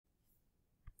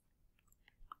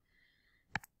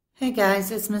Hey guys,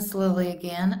 it's Miss Lily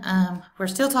again. We're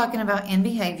still talking about end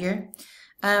behavior,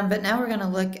 but now we're going to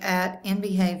look at end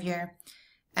behavior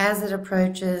as it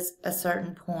approaches a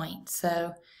certain point.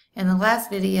 So in the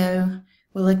last video,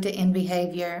 we looked at end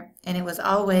behavior and it was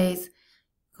always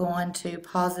going to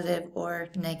positive or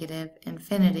negative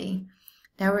infinity.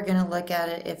 Now we're going to look at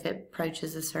it if it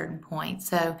approaches a certain point.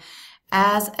 So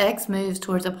as x moves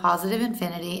towards a positive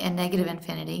infinity and negative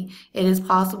infinity, it is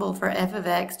possible for f of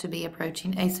x to be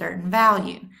approaching a certain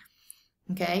value.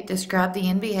 Okay, describe the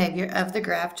end behavior of the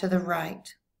graph to the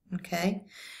right. Okay,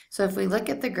 so if we look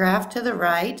at the graph to the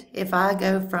right, if I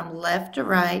go from left to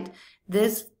right,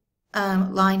 this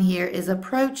line here is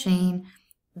approaching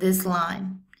this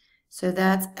line. So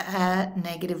that's at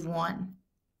 -1.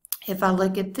 If I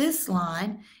look at this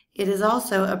line, it is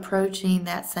also approaching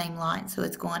that same line. So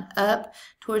it's going up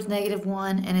towards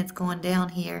 -1 and it's going down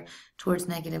here towards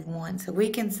 -1. So we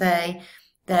can say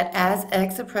that as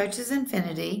x approaches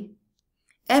infinity,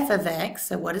 f of x,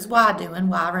 so what is y doing?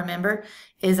 Y, remember,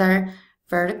 is our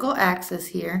vertical axis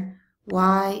here.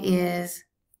 Y is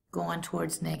going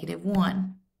towards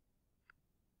 -1.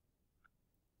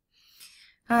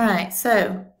 All right,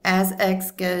 so as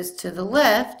x goes to the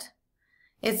left,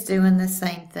 it's doing the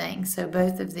same thing. So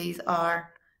both of these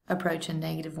are approaching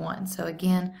 -1. So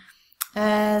again,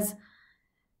 as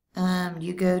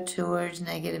you go towards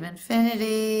negative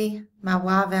infinity, my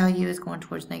y value is going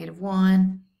towards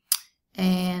 -1,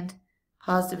 and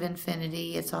positive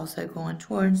infinity, it's also going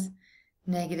towards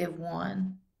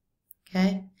 -1.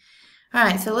 Okay? All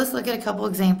right, so let's look at a couple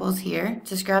examples here.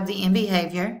 Describe the end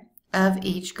behavior of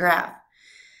each graph.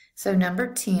 So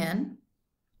number 10,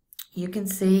 you can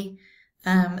see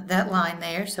that line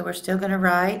there. So we're still going to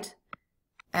write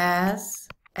as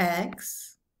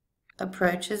x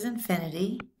approaches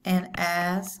infinity and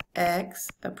as x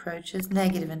approaches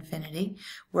negative infinity.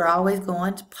 We're always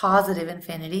going to positive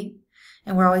infinity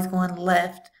and we're always going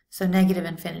left, so negative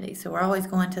infinity. So we're always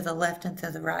going to the left and to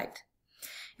the right.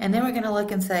 And then we're going to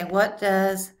look and say, what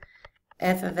does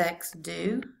f of x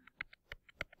do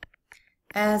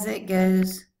as it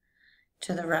goes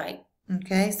to the right?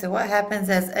 Okay, so what happens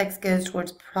as x goes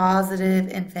towards positive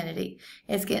infinity?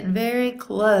 It's getting very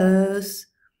close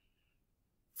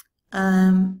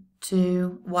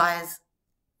to y's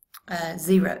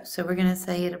 0. So we're going to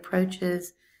say it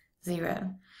approaches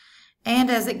 0. And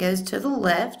as it goes to the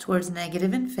left towards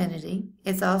negative infinity,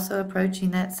 it's also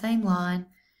approaching that same line.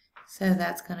 So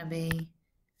that's going to be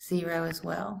 0 as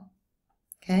well.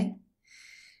 Okay?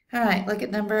 All right, look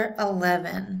at number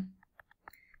 11.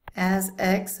 As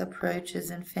x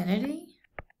approaches infinity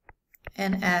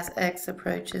and as x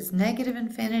approaches negative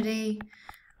infinity,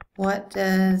 what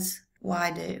does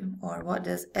y do? Or what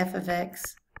does f of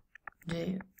x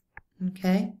do?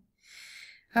 Okay?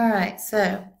 All right,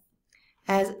 so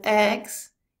as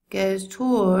x goes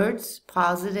towards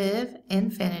positive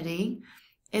infinity,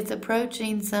 it's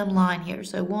approaching some line here.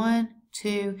 So 1,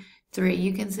 2, 3.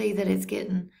 You can see that it's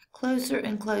getting closer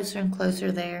and closer and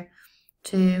closer there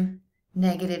to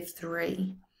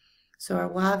 -3. So our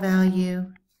y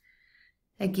value,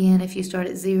 again, if you start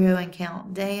at 0 and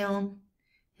count down,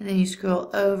 and then you scroll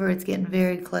over, it's getting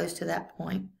very close to that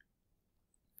point.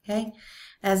 Okay,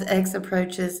 as x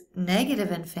approaches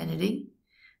negative infinity,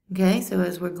 okay, so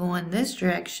as we're going this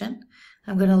direction,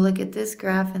 I'm going to look at this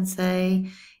graph and say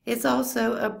it's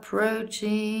also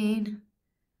approaching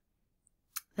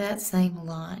that same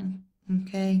line.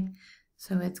 Okay,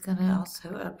 so it's going to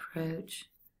also approach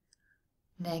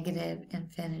negative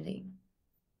infinity.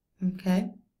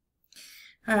 Okay.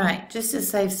 All right, just to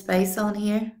save space on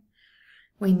here,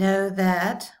 we know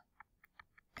that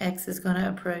x is going to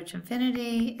approach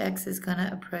infinity, x is going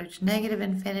to approach negative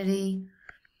infinity.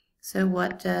 So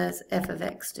what does f of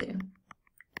x do?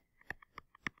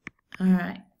 All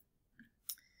right.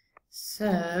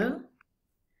 So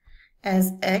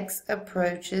as x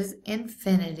approaches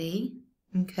infinity,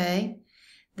 okay,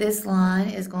 this line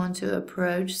is going to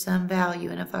approach some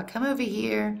value. And if I come over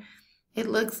here, it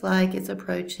looks like it's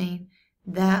approaching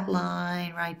that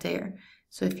line right there.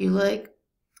 So if you look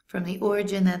from the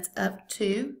origin, that's up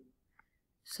 2.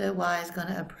 So y is going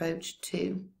to approach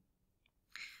 2.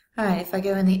 All right, if I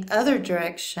go in the other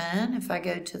direction, if I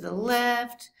go to the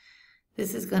left,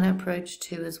 this is going to approach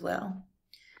 2 as well.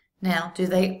 Now, do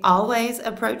they always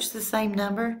approach the same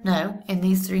number? No. In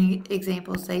these 3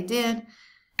 examples, they did.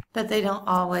 But they don't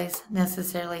always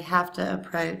necessarily have to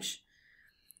approach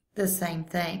the same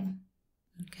thing.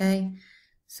 Okay,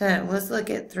 so let's look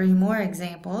at 3 more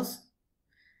examples,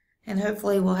 and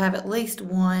hopefully we'll have at least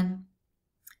one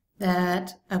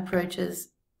that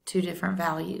approaches 2 different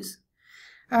values.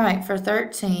 All right, for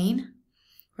 13,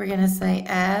 we're going to say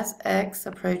as x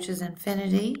approaches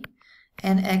infinity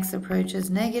and x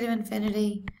approaches negative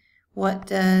infinity, what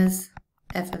does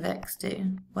f of x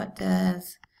do? What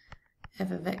does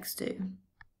f of x do?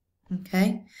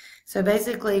 Okay, so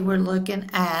basically we're looking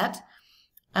at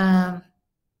our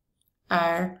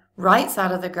right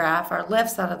side of the graph, our left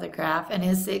side of the graph, and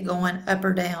is it going up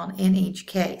or down in each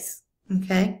case?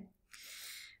 Okay.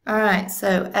 All right,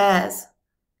 so as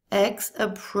x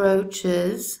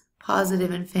approaches positive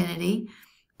infinity,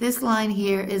 this line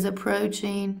here is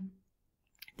approaching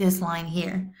this line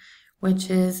here, which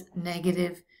is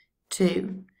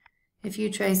 -2. If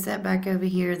you trace that back over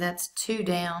here, that's 2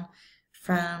 down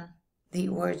from the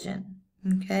origin.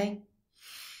 Okay.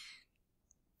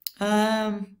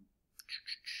 All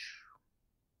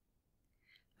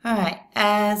right,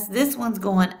 as this one's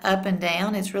going up and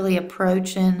down, it's really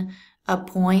approaching a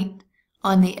point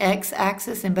on the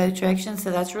x-axis in both directions, so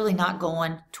that's really not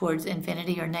going towards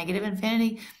infinity or negative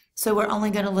infinity. So we're only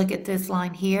going to look at this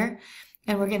line here,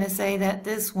 and we're going to say that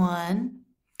this one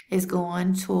is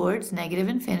going towards negative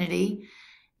infinity,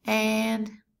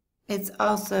 and it's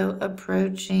also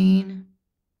approaching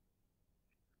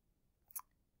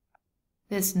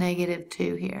this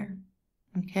 -2 here.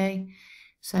 Okay,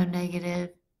 so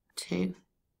 -2.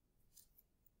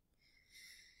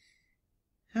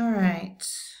 All right.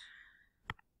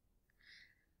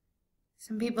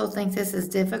 Some people think this is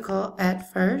difficult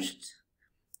at first,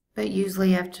 but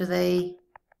usually after they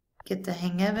get the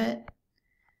hang of it,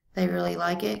 they really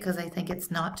like it because they think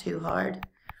it's not too hard.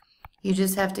 You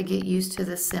just have to get used to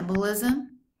the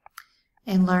symbolism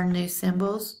and learn new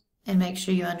symbols and make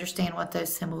sure you understand what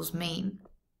those symbols mean.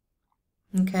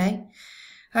 Okay?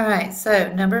 All right,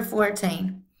 so number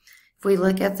 14. If we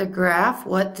look at the graph,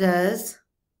 what does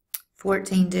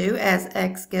 14 do as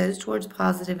x goes towards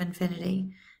positive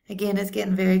infinity? Again, it's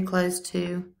getting very close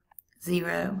to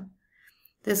 0.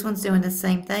 This one's doing the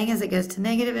same thing. As it goes to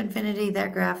negative infinity,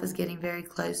 that graph is getting very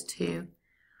close to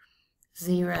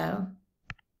 0.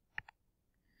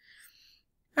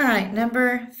 All right,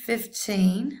 number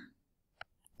 15.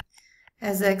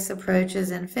 As x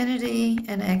approaches infinity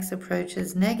and x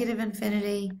approaches negative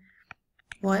infinity,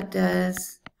 what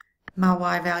does my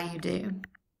y value do?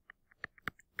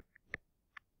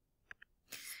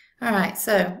 All right,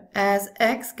 so as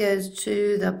x goes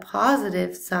to the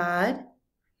positive side,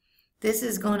 this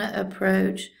is going to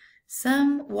approach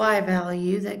some y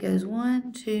value that goes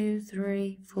 1, 2,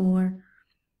 3, 4,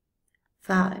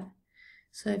 5.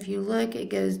 So if you look, it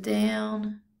goes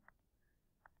down.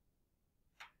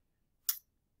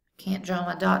 Can't draw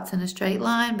my dots in a straight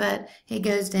line, but it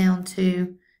goes down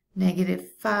to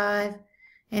 -5,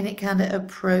 and it kind of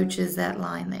approaches that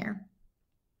line there.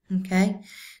 Okay,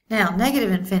 now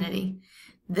negative infinity.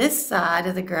 This side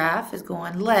of the graph is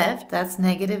going left, that's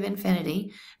negative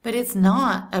infinity, but it's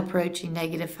not approaching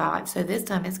 -5. So this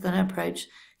time it's going to approach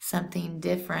something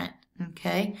different.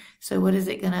 Okay, so what is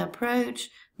it going to approach?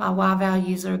 My y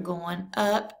values are going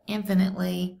up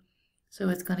infinitely, so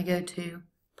it's going to go to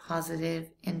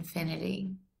positive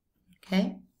infinity.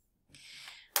 Okay.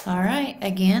 All right,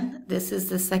 again, this is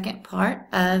the second part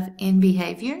of In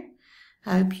Behavior.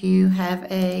 I hope you have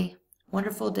a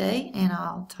wonderful day, and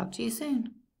I'll talk to you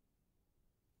soon.